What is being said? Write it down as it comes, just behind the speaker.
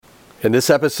In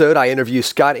this episode, I interview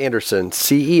Scott Anderson,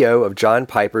 CEO of John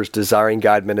Piper's Desiring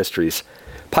God Ministries.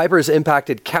 Piper has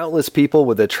impacted countless people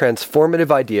with a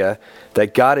transformative idea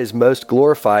that God is most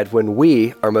glorified when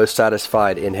we are most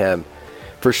satisfied in Him.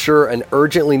 For sure, an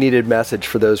urgently needed message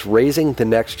for those raising the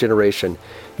next generation.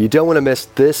 You don't want to miss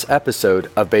this episode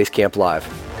of Basecamp Live.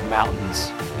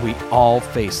 Mountains, we all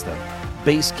face them.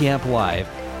 Basecamp Live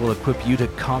will equip you to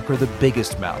conquer the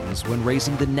biggest mountains when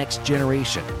raising the next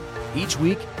generation. Each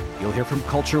week, you'll hear from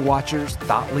culture watchers,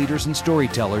 thought leaders, and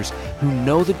storytellers who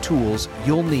know the tools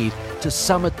you'll need to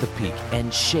summit the peak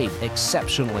and shape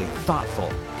exceptionally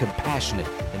thoughtful, compassionate,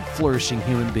 and flourishing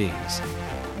human beings.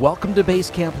 Welcome to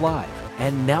Basecamp Live,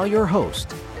 and now your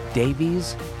host,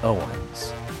 Davies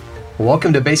Owens.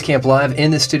 Welcome to Basecamp Live. In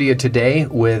the studio today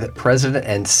with President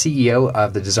and CEO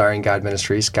of the Desiring God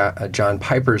Ministries, John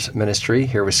Piper's ministry,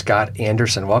 here with Scott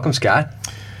Anderson. Welcome, Scott.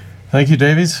 Thank you,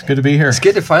 Davies. Good to be here. It's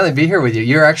good to finally be here with you.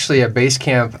 You're actually a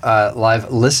Basecamp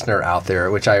Live listener out there,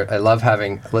 which I love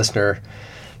having a listener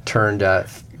turned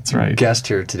That's right. guest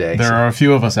here today. There are a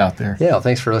few of us out there. Yeah, well,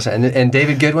 thanks for listening. And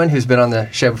David Goodwin, who's been on the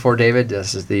show before. David,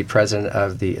 this is the president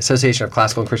of the Association of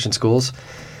Classical and Christian Schools,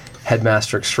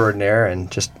 headmaster extraordinaire, and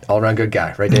just all-around good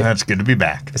guy, right, David? That's good to be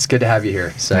back. It's good to have you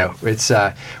here. So it's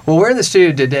well, we're in the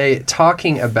studio today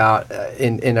talking about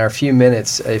in our few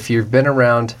minutes. If you've been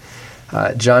around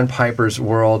John Piper's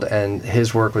world and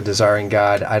his work with Desiring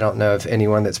God, I don't know of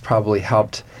anyone that's probably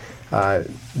helped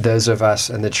those of us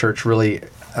in the church really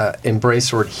embrace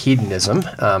the word hedonism.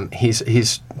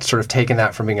 He's sort of taken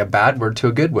that from being a bad word to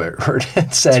a good word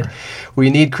and said, we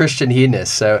need Christian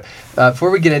hedonists. So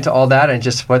before we get into all that and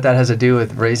just what that has to do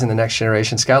with raising the next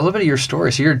generation, Scott, a little bit of your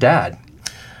story. So you're a dad.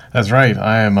 That's right.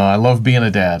 I love being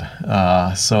a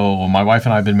dad. So my wife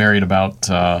and I have been married about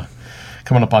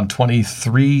coming up on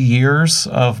 23 years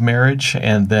of marriage,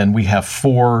 and then we have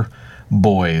 4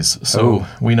 boys. So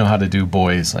we know how to do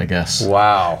boys, I guess.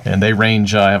 Wow. And they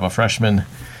range, I have a freshman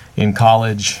in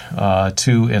college,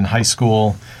 2 in high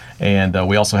school, and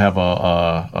we also have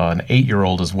an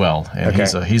 8-year-old as well. And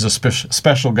he's a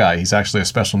special guy. He's actually a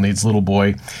special needs little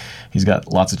boy. He's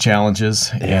got lots of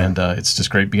challenges, and it's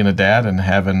just great being a dad and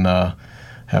having the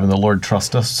Lord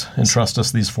trust us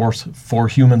these four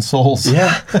human souls.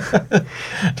 Yeah.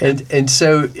 and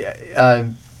so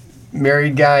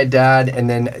married guy, dad, and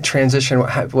then transition,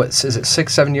 what is it,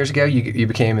 6-7 years ago you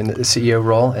became in the CEO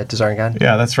role at Desiring God?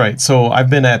 Yeah, that's right. So I've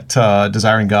been at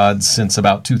Desiring God since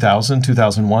about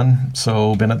 2001.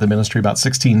 So been at the ministry about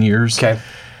 16 years. Okay.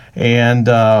 And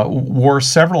wore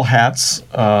several hats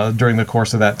during the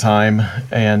course of that time.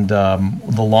 And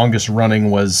the longest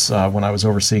running was when I was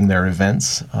overseeing their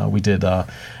events. We did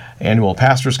annual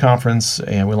pastors conference,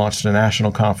 and we launched a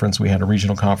national conference. We had a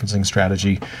regional conferencing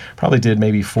strategy. Probably did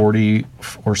maybe 40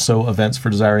 or so events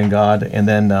for Desiring God, and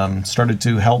then started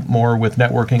to help more with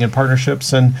networking and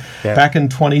partnerships. And back in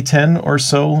 2010 or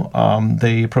so,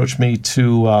 they approached me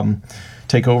to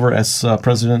take over as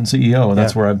president and CEO, and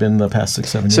that's where I've been the past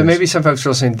 6-7 years. So maybe some folks are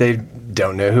listening, they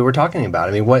don't know who we're talking about.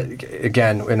 I mean, what,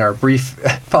 again, in our brief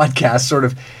podcast, sort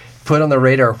of put on the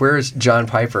radar, where's John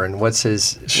Piper and what's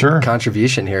his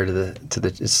contribution here to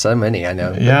the so many, I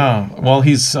know. Yeah, well,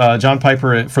 he's John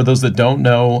Piper, for those that don't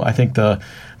know, I think the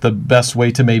best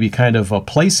way to maybe kind of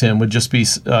place him would just be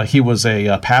he was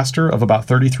a pastor of about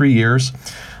 33 years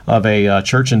of a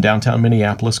church in downtown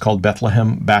Minneapolis called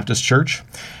Bethlehem Baptist Church.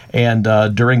 And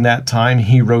during that time,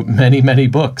 he wrote many, many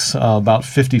books, about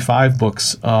 55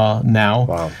 books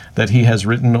now that he has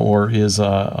written or is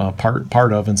a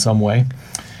part of in some way.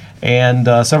 And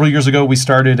several years ago, we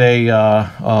started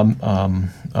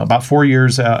about 4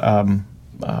 years back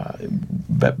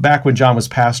when John was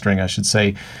pastoring, I should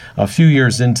say, a few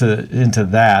years into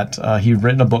that, he'd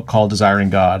written a book called Desiring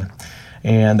God.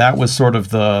 And that was sort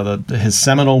of his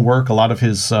seminal work. A lot of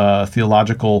his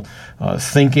theological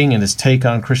thinking and his take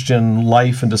on Christian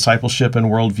life and discipleship and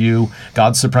worldview,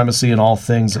 God's supremacy in all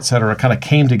things, etc., kind of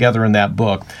came together in that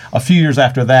book. A few years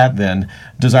after that, then,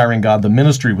 Desiring God, the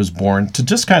ministry was born to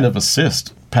just kind of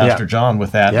assist Pastor John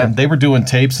with that. And they were doing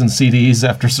tapes and CDs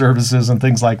after services and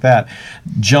things like that.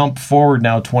 Jump forward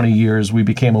now 20 years, we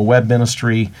became a web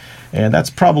ministry, and that's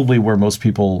probably where most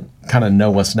people kind of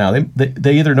know us now.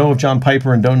 They either know of John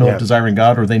Piper and don't know of Desiring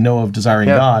God, or they know of Desiring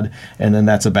God, and then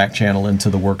that's a back channel into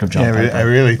the work of John Piper. I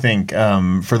really think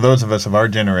for those of us of our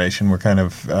generation, we're kind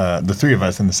of the three of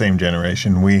us in the same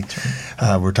generation. We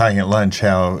were talking at lunch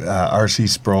how R.C.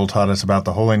 Sproul taught us about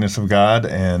the holiness of God,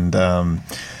 and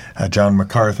John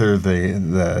MacArthur,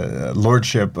 the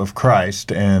lordship of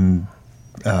Christ, and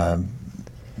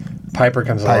Piper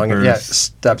comes along and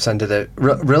steps into the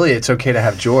really it's okay to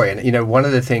have joy. And one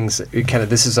of the things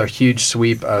this is a huge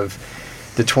sweep of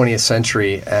the 20th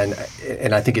century, and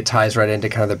I think it ties right into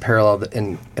kind of the parallel,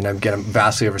 and I'm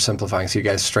vastly oversimplifying, so you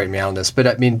guys straighten me out on this, but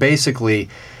I mean basically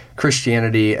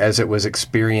Christianity as it was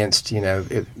experienced,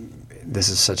 this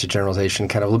is such a generalization,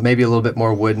 kind of maybe a little bit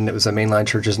more wooden. It was the mainline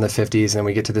churches in the 50s, and then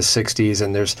we get to the 60s,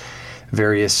 and there's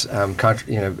various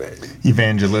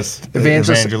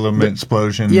evangelism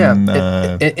explosion. Yeah, and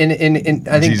I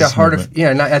think Jesus the heart movement.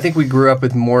 and I think we grew up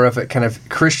with more of a kind of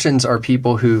Christians are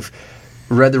people who've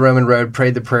read the Roman Road,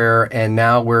 prayed the prayer, and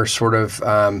now we're sort of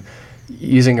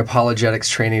using apologetics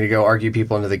training to go argue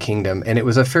people into the kingdom. And it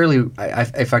was a fairly,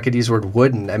 if I could use the word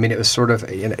wooden, I mean, it was sort of,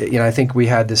 I think we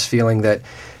had this feeling that,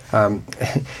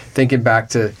 thinking back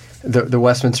to the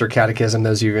Westminster Catechism,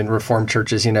 those of you in Reformed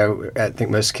churches, I think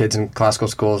most kids in classical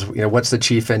schools, what's the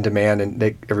chief end to man? And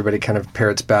everybody kind of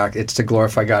parrots back, it's to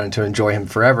glorify God and to enjoy Him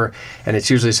forever. And it's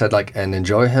usually said and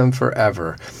enjoy Him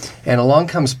forever. And along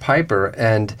comes Piper,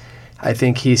 and I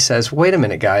think he says, wait a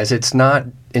minute, guys, it's not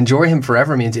enjoy Him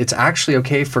forever means it's actually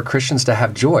okay for Christians to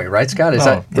have joy, right, Scott?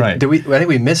 Right. I think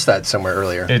we missed that somewhere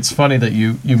earlier. It's funny that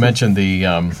you mentioned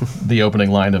the opening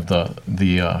line of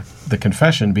the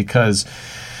confession, because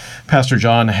Pastor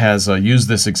John has used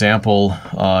this example.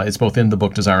 It's both in the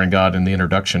book Desiring God and the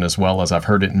introduction, as well as I've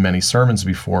heard it in many sermons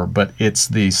before. But it's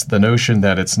the notion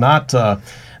that it's not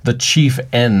the chief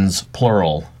ends,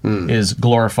 plural, is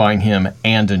glorifying Him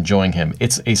and enjoying Him.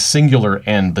 It's a singular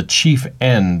end. The chief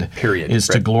end Period. is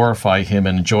Right. to glorify Him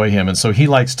and enjoy Him. And so he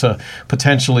likes to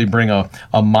potentially bring a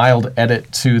mild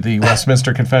edit to the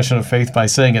Westminster Confession of Faith by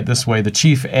saying it this way: the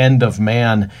chief end of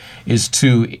man is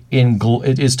to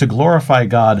glorify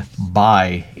God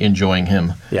by enjoying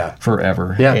Him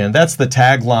forever. Yeah. And that's the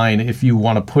tagline, if you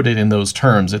want to put it in those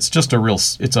terms. It's just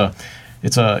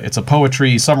it's a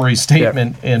poetry summary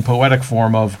statement in poetic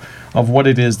form of what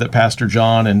it is that Pastor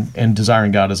John and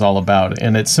Desiring God is all about.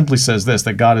 And it simply says this,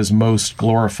 that God is most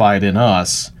glorified in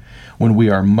us when we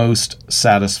are most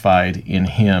satisfied in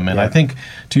Him. And I think,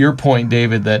 to your point,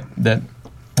 David, that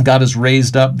God has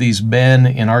raised up these men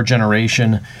in our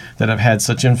generation that have had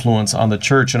such influence on the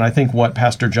church. And I think what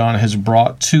Pastor John has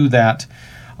brought to that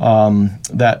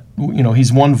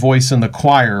he's one voice in the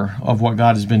choir of what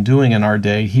God has been doing in our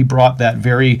day. He brought that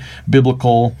very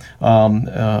biblical,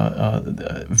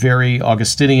 very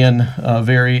Augustinian,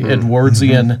 very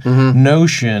Edwardsian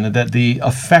notion that the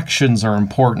affections are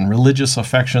important. Religious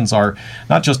affections are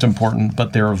not just important,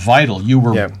 but they're vital. You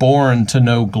were born to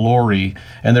know glory,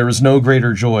 and there is no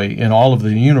greater joy in all of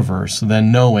the universe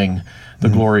than knowing the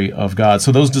glory of God.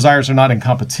 So those desires are not in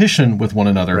competition with one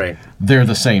another. Right. They're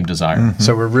the same desire.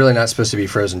 So we're really not supposed to be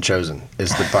frozen chosen,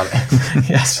 is the bottom.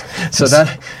 Yes. So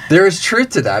that there is truth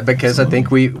to that, because I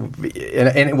think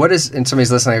and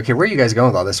somebody's listening, okay, where are you guys going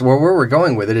with all this? Well, where we're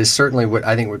going with it is certainly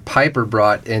what Piper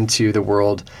brought into the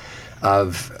world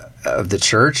of the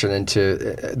church and into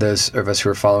those of us who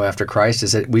are following after Christ,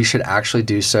 is that we should actually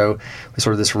do so with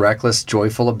sort of this reckless,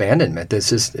 joyful abandonment.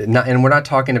 This is not, and we're not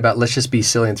talking about let's just be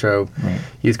silly and throw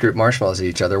youth group marshmallows at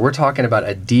each other. We're talking about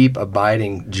a deep,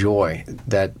 abiding joy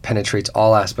that penetrates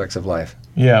all aspects of life.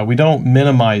 Yeah, we don't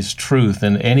minimize truth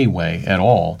in any way at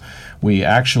all. We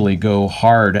actually go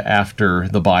hard after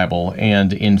the Bible,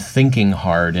 and in thinking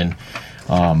hard, and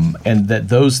that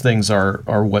those things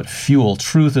are what fuel.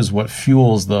 Truth is what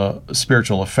fuels the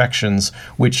spiritual affections,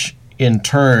 which in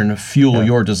turn fuel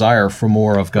your desire for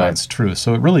more of God's truth.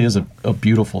 So it really is a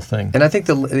beautiful thing. And I think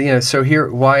so here,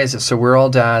 why is it? So we're all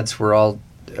dads. We're all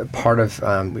part of.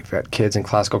 We've got kids in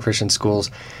classical Christian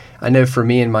schools. I know for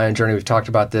me in my own journey, we've talked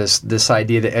about this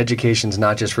idea that education is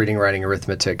not just reading, writing,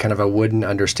 arithmetic, kind of a wooden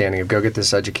understanding of go get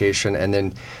this education, and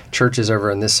then church is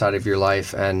over on this side of your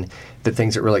life, and the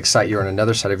things that really excite you are on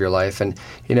another side of your life. And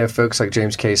folks like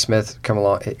James K. Smith came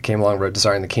along, wrote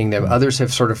Desiring the Kingdom. Others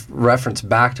have sort of referenced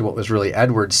back to what was really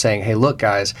Edwards saying, hey, look,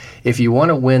 guys, if you want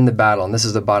to win the battle, and this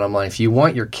is the bottom line, if you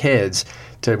want your kids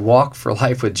to walk for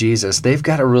life with Jesus, they've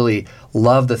got to really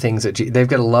love the things that they've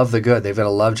got to love the good. They've got to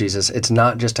love Jesus. It's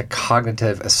not just a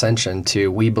cognitive ascension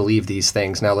to we believe these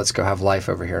things. Now let's go have life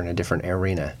over here in a different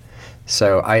arena.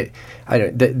 So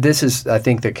this is, I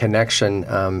think, the connection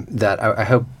that I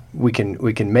hope we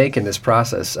can make in this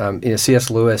process. C.S.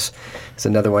 Lewis is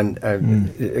another one.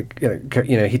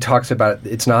 He talks about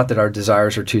it's not that our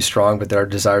desires are too strong, but that our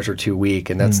desires are too weak.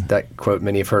 And that's that quote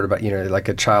many have heard about. Like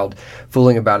a child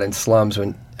fooling about in slums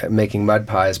when making mud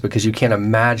pies, because you can't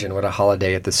imagine what a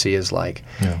holiday at the sea is like.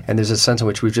 Yeah. And there's a sense in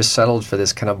which we've just settled for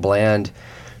this kind of bland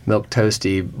milk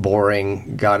toasty,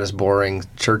 boring, God is boring,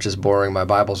 church is boring, my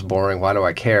Bible's boring, why do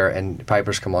I care? And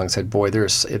Piper's come along and said, boy,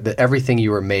 there's everything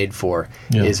you were made for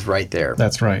is right there.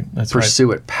 That's right.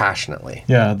 Pursue it passionately.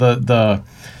 Yeah,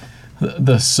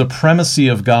 the supremacy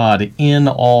of God in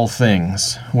all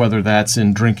things, whether that's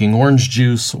in drinking orange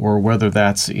juice or whether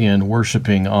that's in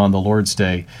worshiping on the Lord's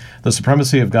Day, the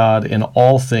supremacy of God in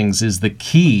all things is the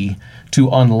key to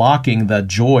unlocking the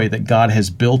joy that God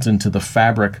has built into the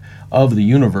fabric of the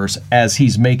universe as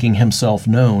he's making himself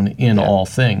known in all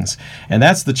things. And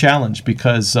that's the challenge,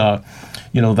 because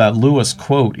that Lewis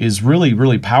quote is really,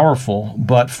 really powerful,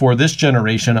 but for this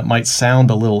generation it might sound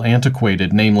a little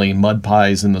antiquated, namely mud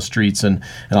pies in the streets and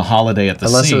a holiday at the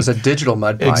sea. Unless it was a digital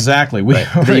mud pie. Exactly.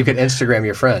 That you could Instagram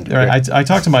your friend. Right. I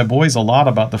talk to my boys a lot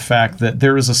about the fact that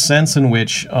there is a sense in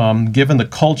which, given the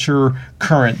culture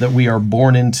current that we are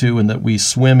born into and that we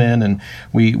swim in and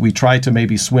we try to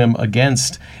maybe swim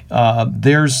against,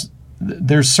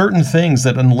 there's certain things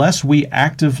that unless we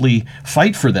actively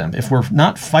fight for them, if we're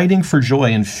not fighting for joy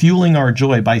and fueling our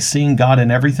joy by seeing God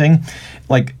in everything,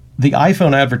 like the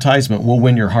iPhone advertisement will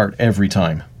win your heart every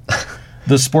time.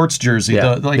 The sports jersey,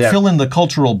 fill in the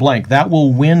cultural blank, that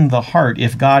will win the heart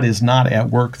if God is not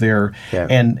at work there. Yeah.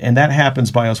 And that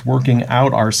happens by us working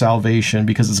out our salvation,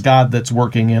 because it's God that's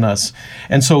working in us.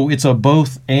 And so it's a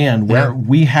both and, where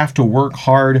we have to work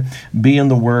hard, be in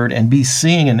the Word, and be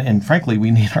seeing, and frankly,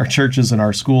 we need our churches and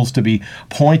our schools to be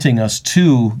pointing us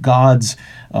to God's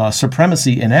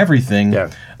supremacy in everything.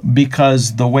 Yeah.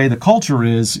 Because the way the culture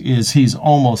is he's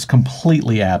almost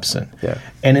completely absent. Yeah.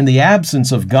 And in the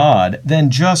absence of God,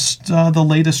 then just the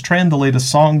latest trend, the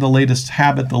latest song, the latest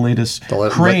habit, the latest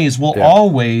craze will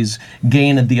always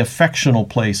gain the affectional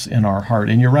place in our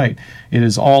heart. And you're right, it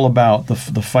is all about the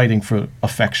fighting for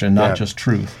affection, not just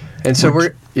truth. And so go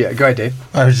ahead,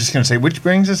 Dave. I was just going to say, which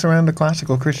brings us around to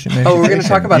classical Christian education. Oh, we're going to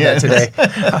talk about that today.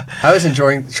 I was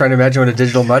enjoying trying to imagine what a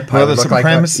digital mud pie would look like.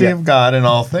 Well, the supremacy of God in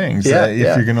all things.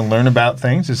 If you're going to learn about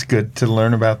things, it's good to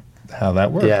learn about how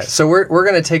that works. Yeah, so we're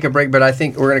going to take a break, but I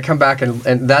think we're going to come back, and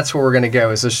that's where we're going to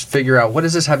go, is just figure out, what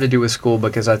does this have to do with school?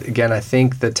 Because, I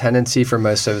think the tendency for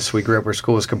most of us, we grew up where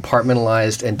school was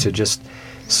compartmentalized into just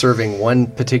serving one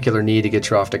particular need to get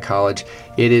you off to college.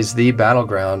 It is the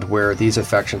battleground where these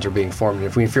affections are being formed. And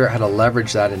if we figure out how to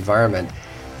leverage that environment,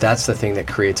 that's the thing that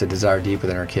creates a desire deep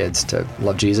within our kids to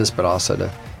love Jesus, but also to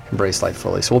embrace life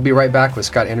fully. So we'll be right back with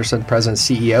Scott Anderson, President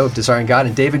and CEO of Desiring God,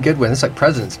 and David Goodwin. It's like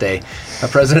President's Day,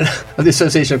 President of the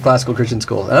Association of Classical Christian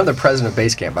Schools. And I'm the President of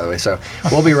Base Camp, by the way, so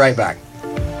we'll be right back.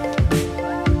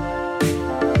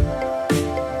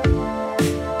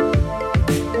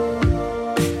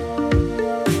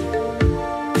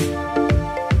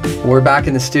 We're back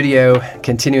in the studio,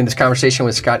 continuing this conversation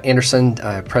with Scott Anderson,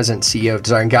 President and CEO of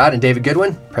Desiring God, and David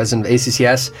Goodwin, President of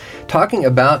ACCS, talking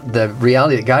about the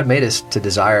reality that God made us to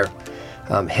desire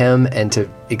Him and to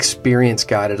experience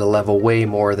God at a level way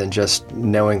more than just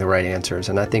knowing the right answers.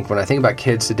 And I think when I think about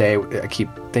kids today, I keep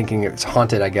thinking it's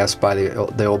haunted, I guess, by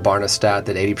the old Barna stat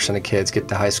that 80% of kids get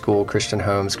to high school, Christian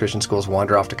homes, Christian schools,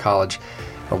 wander off to college,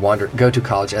 or go to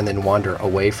college and then wander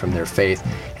away from their faith.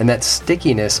 And that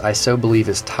stickiness, I so believe,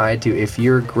 is tied to, if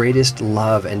your greatest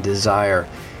love and desire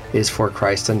is for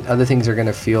Christ, then other things are going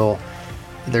to feel,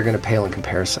 they're going to pale in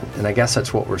comparison. And I guess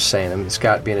that's what we're saying. I mean,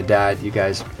 Scott, being a dad, you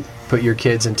guys put your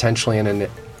kids intentionally in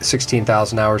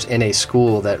 16,000 hours in a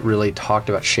school that really talked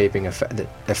about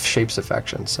that shapes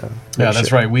affection. So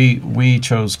that's right. We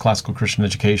chose classical Christian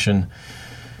education.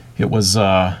 It was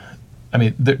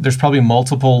there's probably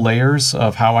multiple layers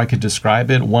of how I could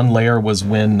describe it. One layer was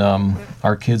when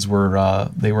our kids were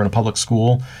in a public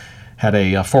school, had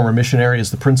a former missionary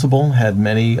as the principal, had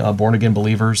many born-again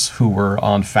believers who were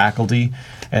on faculty.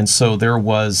 And so there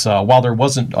was, while there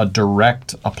wasn't a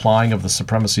direct applying of the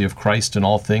supremacy of Christ in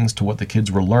all things to what the kids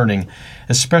were learning,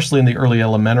 especially in the early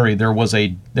elementary, there was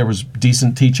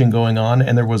decent teaching going on,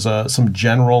 and there was some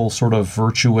general sort of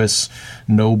virtuous,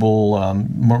 noble,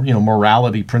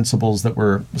 morality principles that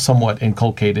were somewhat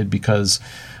inculcated because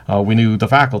we knew the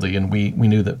faculty, and we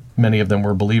knew that many of them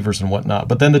were believers and whatnot.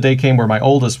 But then the day came where my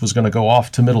oldest was going to go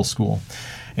off to middle school.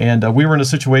 And we were in a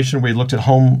situation where we looked at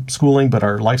homeschooling, but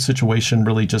our life situation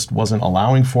really just wasn't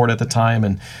allowing for it at the time.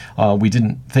 And we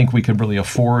didn't think we could really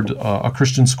afford a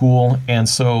Christian school. And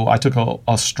so I took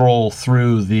a stroll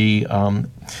through the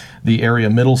area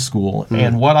middle school. Mm.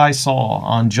 And what I saw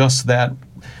on just that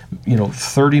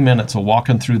 30 minutes of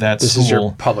walking through that school. This is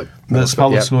your public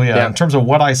school, yeah. In terms of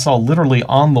what I saw literally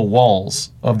on the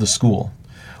walls of the school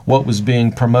what was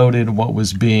being promoted, what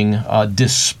was being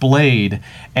displayed,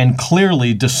 and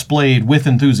clearly displayed with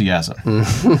enthusiasm.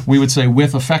 We would say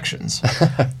with affections.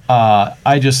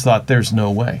 I just thought, there's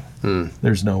no way.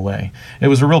 There's no way. It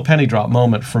was a real penny drop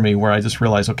moment for me where I just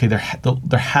realized, okay, there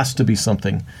has to be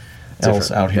something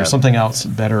else out here, something else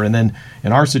better. And then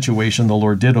in our situation, the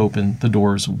Lord did open the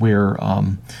doors where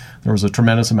there was a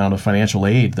tremendous amount of financial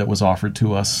aid that was offered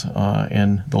to us,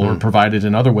 and the Lord provided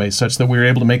in other ways, such that we were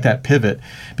able to make that pivot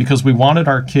because we wanted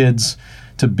our kids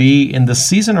to be in the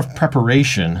season of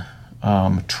preparation,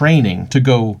 training to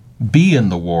go be in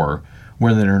the war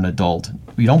when they're an adult.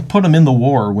 We don't put them in the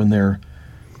war when they're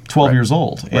 12 years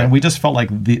old. And we just felt like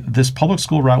this public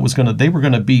school route they were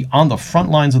going to be on the front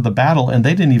lines of the battle, and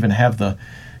they didn't even have the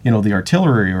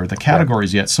artillery or the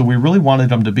categories yet. So we really wanted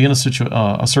them to be in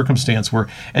a circumstance where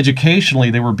educationally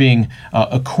they were being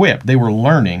equipped, they were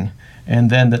learning, and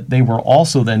then that they were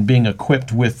also then being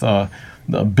equipped with the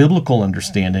biblical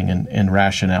understanding and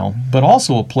rationale, but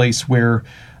also a place where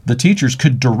the teachers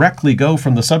could directly go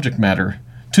from the subject matter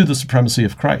to the supremacy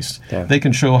of Christ. Yeah. They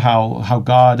can show how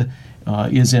God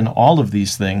is in all of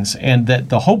these things, and that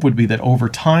the hope would be that over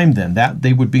time then that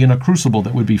they would be in a crucible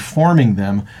that would be forming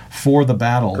them for the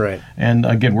battle. Right. And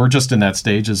again, we're just in that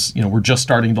stage as we're just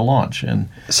starting to launch. And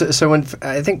so when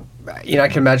I think I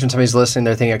can imagine somebody's listening,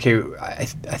 they're thinking, okay, I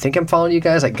think I'm following you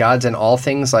guys, like God's in all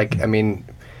things, like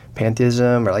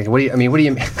pantheism, or like what do you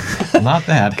mean? Not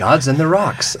that. God's in the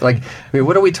rocks. Like,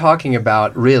 what are we talking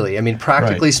about, really?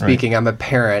 Practically speaking, I'm a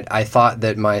parent. I thought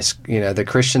that the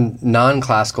Christian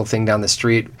non-classical thing down the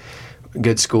street,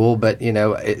 good school, but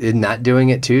in not doing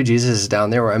it too. Jesus is down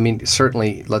there.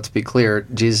 Certainly, let's be clear,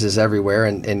 Jesus is everywhere,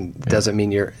 and doesn't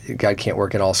mean God can't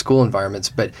work in all school environments.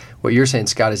 But what you're saying,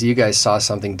 Scott, is you guys saw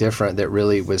something different that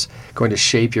really was going to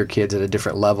shape your kids at a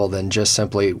different level than just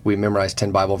simply we memorized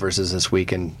 10 Bible verses this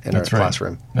week in our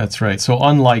classroom. That's right. So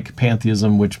unlike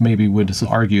pantheism, which maybe would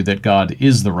argue that God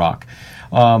is the rock,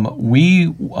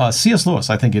 C.S. Lewis,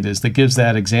 I think it is, that gives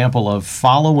that example of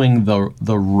following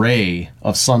the ray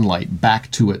of sunlight back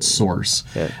to its source.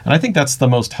 Yeah. And I think that's the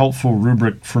most helpful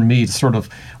rubric for me to sort of,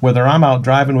 whether I'm out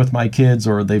driving with my kids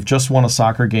or they've just won a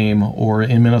soccer game, or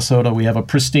in Minnesota we have a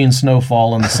pristine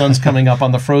snowfall and the sun's coming up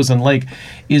on the frozen lake,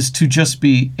 is to just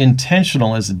be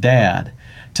intentional as a dad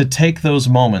to take those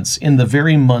moments in the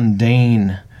very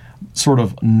mundane, sort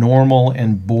of normal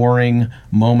and boring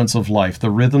moments of life, the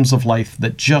rhythms of life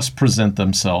that just present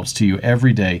themselves to you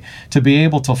every day, to be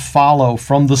able to follow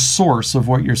from the source of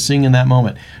what you're seeing in that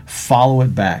moment, follow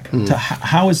it back to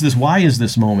why is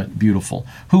this moment beautiful?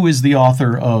 Who is the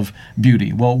author of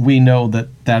beauty? Well, we know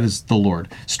that is the Lord.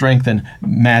 Strength and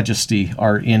majesty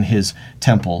are in his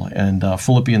temple, and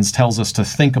Philippians tells us to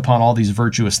think upon all these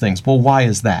virtuous things. Well, why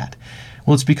is that?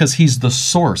 Well, it's because he's the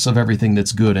source of everything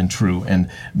that's good and true and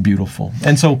beautiful.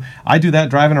 And so I do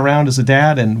that driving around as a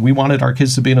dad, and we wanted our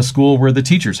kids to be in a school where the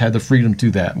teachers had the freedom to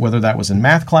do that, whether that was in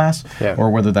math class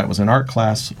or whether that was in art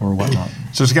class or whatnot.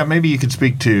 So, Scott, maybe you could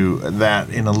speak to that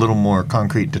in a little more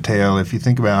concrete detail. If you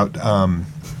think about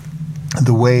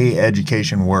the way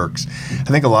education works, I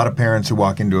think a lot of parents who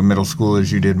walk into a middle school,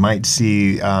 as you did, might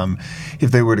see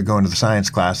if they were to go into the science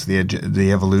class,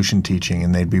 the evolution teaching,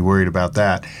 and they'd be worried about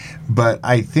that. But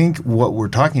I think what we're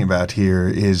talking about here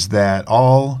is that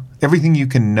everything you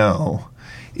can know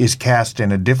is cast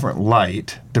in a different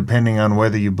light depending on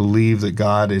whether you believe that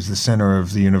God is the center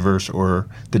of the universe or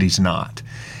that he's not.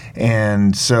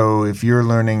 And so if you're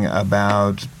learning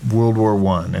about World War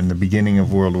I and the beginning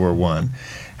of World War I,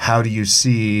 how do you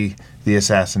see the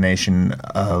assassination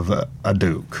of a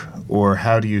duke? Or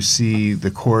how do you see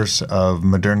the course of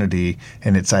modernity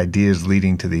and its ideas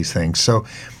leading to these things? So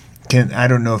I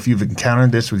don't know if you've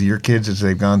encountered this with your kids as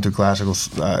they've gone through classical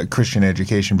Christian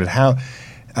education, but how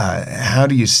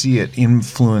do you see it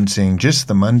influencing just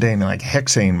the mundane, like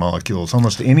hexane molecules?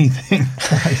 Almost anything,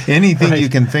 you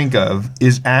can think of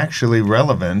is actually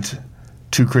relevant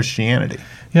to Christianity.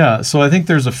 Yeah, so I think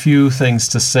there's a few things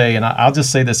to say, and I'll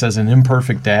just say this as an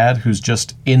imperfect dad who's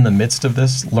just in the midst of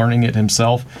this, learning it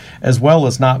himself, as well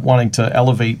as not wanting to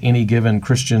elevate any given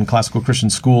classical Christian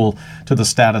school to the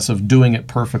status of doing it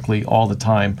perfectly all the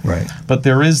time. Right. But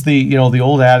there is the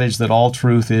old adage that all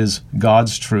truth is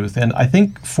God's truth, and I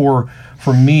think for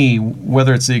me,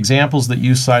 whether it's the examples that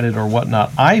you cited or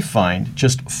whatnot, I find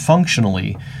just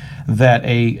functionally that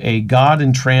a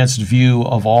God-entranced view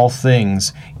of all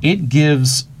things, it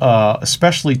gives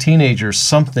especially teenagers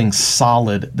something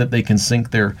solid that they can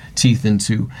sink their teeth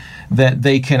into, that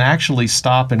they can actually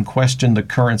stop and question the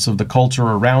currents of the culture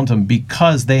around them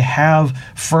because they have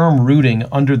firm rooting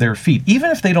under their feet, even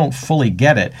if they don't fully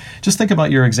get it. Just think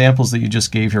about your examples that you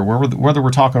just gave here, whether we're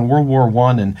talking World War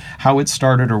I and how it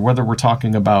started, or whether we're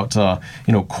talking about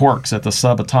quarks at the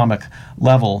subatomic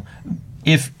level.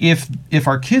 If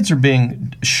our kids are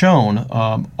being shown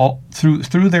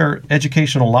through their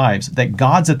educational lives that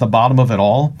God's at the bottom of it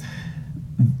all,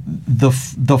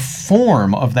 the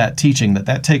form of that teaching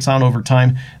that takes on over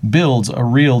time builds a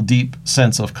real deep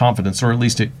sense of confidence, or at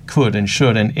least it could and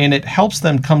should, and it helps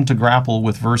them come to grapple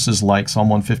with verses like Psalm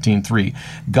 115:3.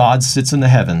 God sits in the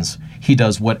heavens, he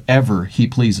does whatever he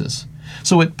pleases.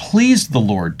 So it pleased the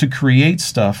Lord to create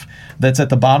stuff that's at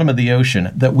the bottom of the ocean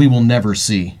that we will never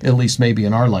see, at least maybe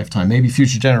in our lifetime. Maybe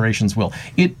future generations will.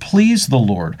 It pleased the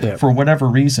Lord, for whatever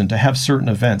reason, to have certain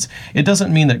events. It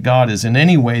doesn't mean that God is in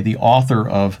any way the author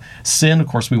of sin. Of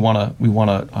course, we want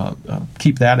to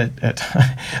keep that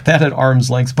at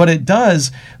arm's length. But it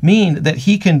does mean that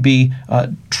he can be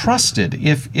trusted.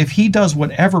 If he does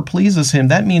whatever pleases him,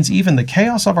 that means even the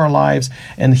chaos of our lives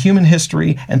and human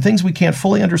history and things we can't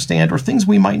fully understand, or things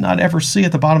we might not ever see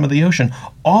at the bottom of the ocean,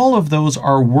 all of those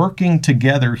are working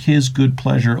together his good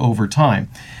pleasure over time.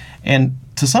 And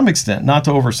to some extent, not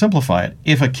to oversimplify it,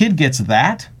 if a kid gets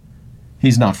that,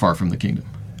 he's not far from the kingdom.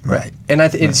 Right. And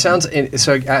it sounds,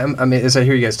 so I mean, as I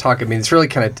hear you guys talk, I mean, it's really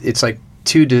it's like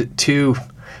two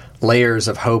layers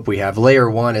of hope we have. Layer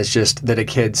one is just that a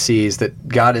kid sees that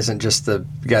God isn't just the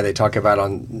guy they talk about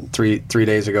on three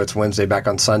days ago, it's Wednesday, back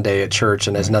on Sunday at church,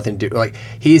 and has nothing to do, like,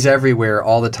 he's everywhere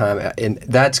all the time. And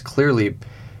that's clearly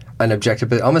an objective.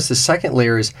 But almost the second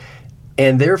layer is,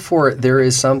 and therefore there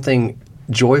is something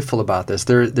joyful about this.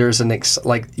 There's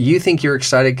like, you think you're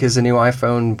excited because the new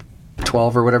iPhone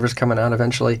 12 or whatever's coming out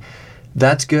eventually.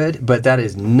 That's good, but that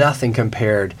is nothing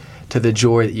compared to the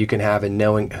joy that you can have in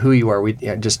knowing who you are. We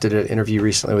just did an interview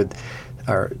recently with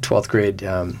our 12th grade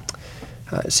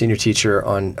senior teacher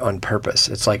on purpose.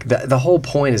 It's like the whole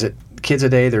point is that kids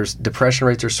today, there's depression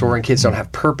rates are soaring. Kids don't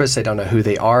have purpose. They don't know who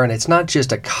they are. And it's not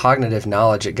just a cognitive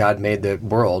knowledge that God made the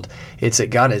world. It's that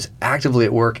God is actively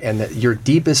at work, and that your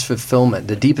deepest fulfillment,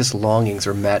 the deepest longings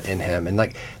are met in him. And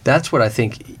like, that's what I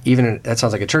think, that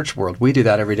sounds like a church world. We do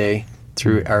that every day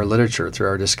through our literature, through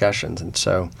our discussions. And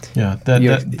so,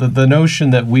 the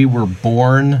notion that we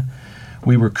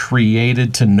were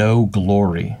created to know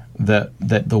glory, that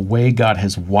the way God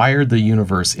has wired the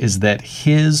universe is that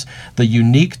the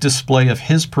unique display of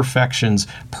his perfections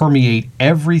permeate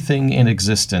everything in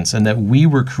existence, and that we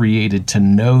were created to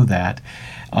know that.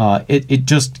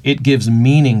 It gives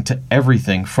meaning to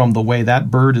everything, from the way that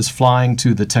bird is flying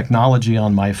to the technology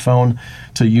on my phone,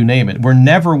 to you name it. We're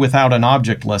never without an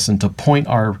object lesson to point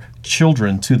our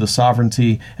children to the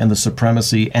sovereignty and the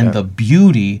supremacy and the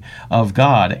beauty of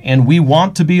God. And we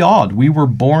want to be awed. We were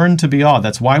born to be awed.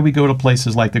 That's why we go to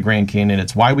places like the Grand Canyon.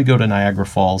 It's why we go to Niagara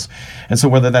Falls. And so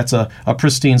whether that's a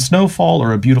pristine snowfall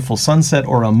or a beautiful sunset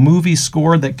or a movie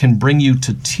score that can bring you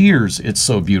to tears, it's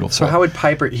so beautiful. So how would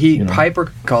Piper,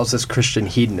 Piper calls this Christian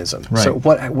hedonism. Right. So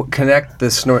what connect the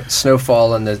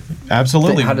snowfall and the...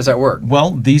 Absolutely. How does that work?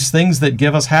 Well, these things that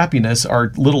give us happiness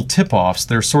are little tip-offs.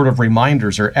 They're sort of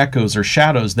reminders or echoes or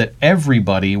shadows that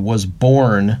everybody was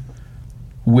born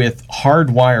with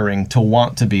hardwiring to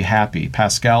want to be happy.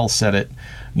 Pascal said it,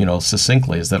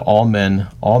 succinctly, is that all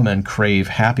men crave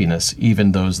happiness,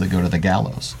 even those that go to the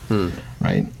gallows.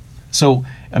 Right? So,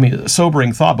 I mean,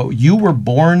 sobering thought, but you were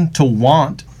born to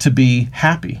want to be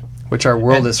happy. Which our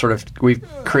world is sort of, we've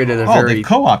created they've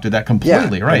co-opted that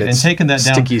completely, right? And taken that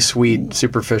down. Sticky, sweet,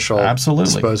 superficial,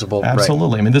 disposable.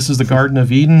 Absolutely. Right. I mean, this is the Garden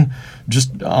of Eden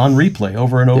just on replay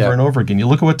over and over and over again. You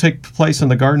look at what took place in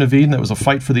the Garden of Eden, that was a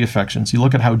fight for the affections. You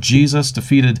look at how Jesus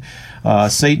defeated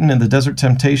Satan in the desert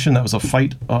temptation, that was a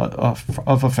fight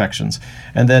of affections.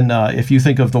 And then if you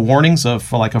think of the warnings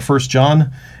of like a 1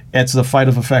 John, it's the fight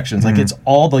of affections. Like, it's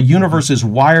all, the universe is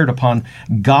wired upon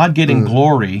God getting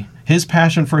glory, his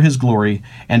passion for his glory,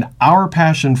 and our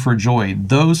passion for joy.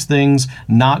 Those things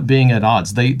not being at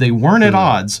odds. They weren't at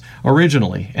odds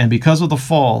originally, and because of the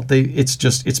fall,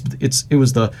 it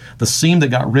was the seam that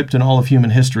got ripped in all of human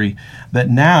history, that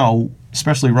now,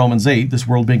 especially Romans 8, this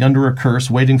world being under a curse,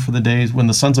 waiting for the days when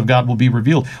the sons of God will be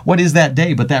revealed. What is that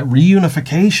day but that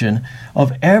reunification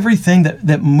of everything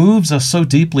that moves us so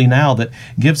deeply now, that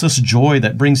gives us joy,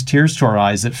 that brings tears to our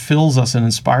eyes, that fills us and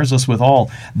inspires us with awe?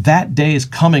 That day is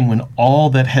coming when all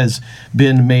that has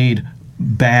been made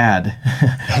bad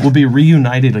will be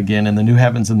reunited again in the new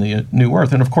heavens and the new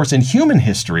earth. And of course, in human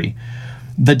history,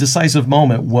 the decisive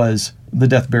moment was the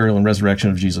death, burial, and resurrection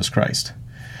of Jesus Christ.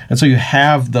 And so you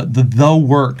have the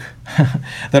work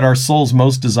that our souls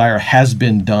most desire has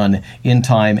been done in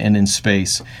time and in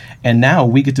space. And now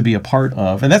we get to be a part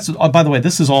of, and that's, by the way,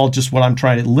 this is all just what I'm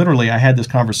trying to, literally, I had this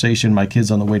conversation with my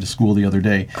kids on the way to school the other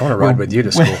day. I want to ride with you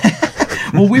to school.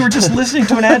 Well, we were just listening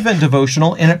to an Advent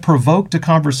devotional, and it provoked a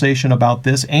conversation about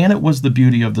this, and it was the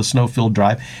beauty of the snow-filled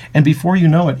drive. And before you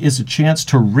know it, is a chance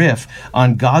to riff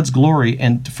on God's glory,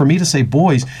 and for me to say,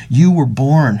 boys, you were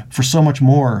born for so much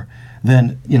more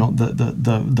than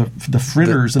the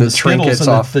fritters and the Skittles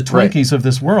and the Twinkies of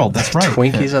this world. That's right.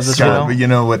 Twinkies of this Scott, world. You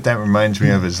know what that reminds me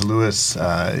of is Lewis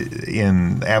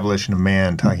in Abolition of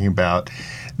Man talking about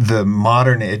the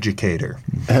modern educator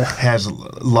has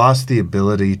lost the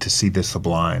ability to see the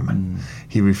sublime.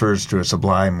 He refers to a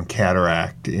sublime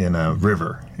cataract in a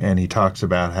river, and he talks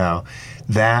about how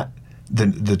that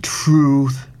the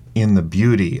truth in the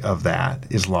beauty of that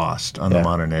is lost on the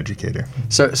modern educator.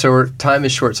 So our time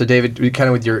is short. So David, we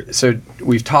kind of so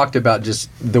we've talked about just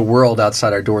the world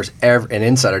outside our doors and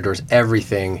inside our doors.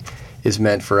 Everything is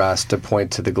meant for us to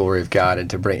point to the glory of God and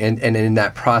to bring, and in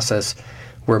that process,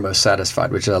 we're most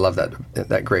satisfied, which I love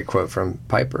that great quote from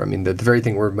Piper. I mean, the very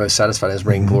thing we're most satisfied in is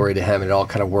bringing glory to Him, and it all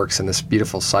kind of works in this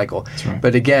beautiful cycle. That's right.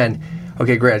 But again,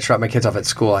 okay, great, I dropped my kids off at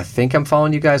school. I think I'm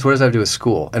following you guys. What does that have to do with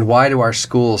school? And why do our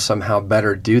schools somehow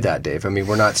better do that, Dave? I mean,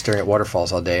 we're not staring at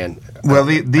waterfalls all day. And well,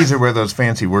 these are where those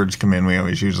fancy words come in. We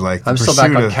always use like I'm still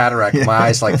back on cataract. My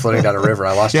eyes like floating down a river.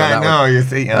 I lost you on that one.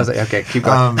 I was like, okay, keep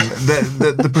going.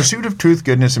 The pursuit of truth,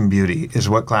 goodness, and beauty is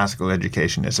what classical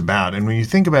education is about. And when you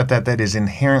think about that, that is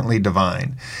inherently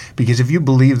divine. Because if you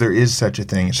believe there is such a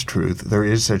thing as truth, there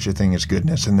is such a thing as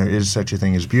goodness, and there is such a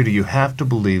thing as beauty, you have to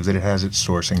believe that it has its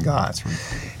source in God.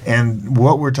 And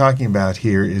what we're talking about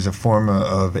here is a form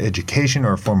of education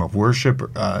or a form of worship.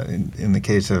 In the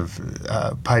case of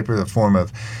Piper, the form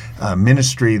of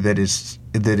ministry that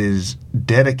is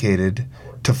dedicated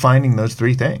to finding those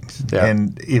three things. Yeah.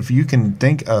 And if you can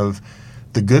think of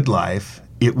the good life,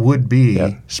 it would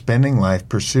be spending life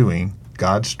pursuing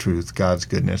God's truth, God's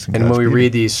goodness, and God's when we beauty.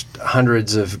 read these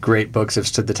hundreds of great books that have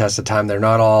stood the test of time, they're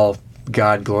not all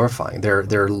God glorifying. They're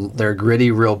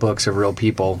gritty, real books of real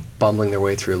people bumbling their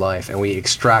way through life, and we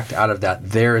extract out of that.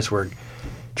 There is where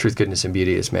truth, goodness, and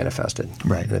beauty is manifested.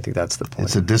 Right. And I think that's the point.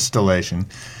 It's a distillation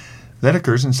that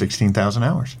occurs in 16,000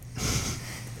 hours.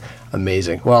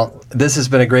 Amazing. Well, this has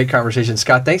been a great conversation.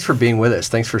 Scott, thanks for being with us.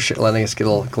 Thanks for letting us get a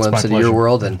little glimpse into your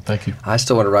world. And thank you. I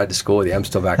still want to ride to school with you. I'm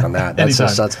still back on that. Anytime.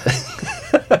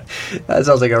 That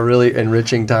sounds like a really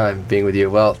enriching time being with you.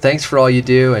 Well, thanks for all you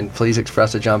do, and please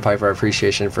express to John Piper our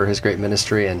appreciation for his great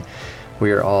ministry, and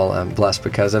we are all blessed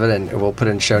because of it. And we'll put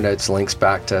in show notes links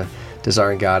back to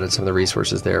Desiring God and some of the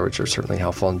resources there, which are certainly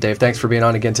helpful. And Dave, thanks for being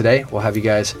on again today. We'll have you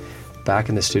guys back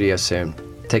in the studio soon.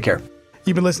 Take care.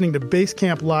 You've been listening to Base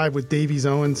Camp Live with Davies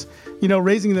Owens. You know,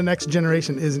 raising the next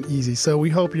generation isn't easy, so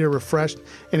we hope you're refreshed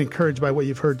and encouraged by what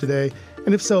you've heard today.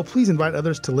 And if so, please invite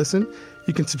others to listen.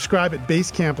 You can subscribe at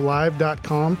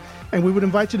basecamplive.com, and we would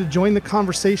invite you to join the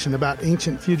conversation about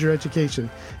ancient future education.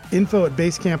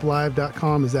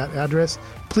 Info@basecamplive.com is that address.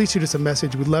 Please shoot us a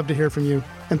message. We'd love to hear from you,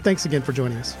 and thanks again for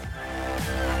joining us.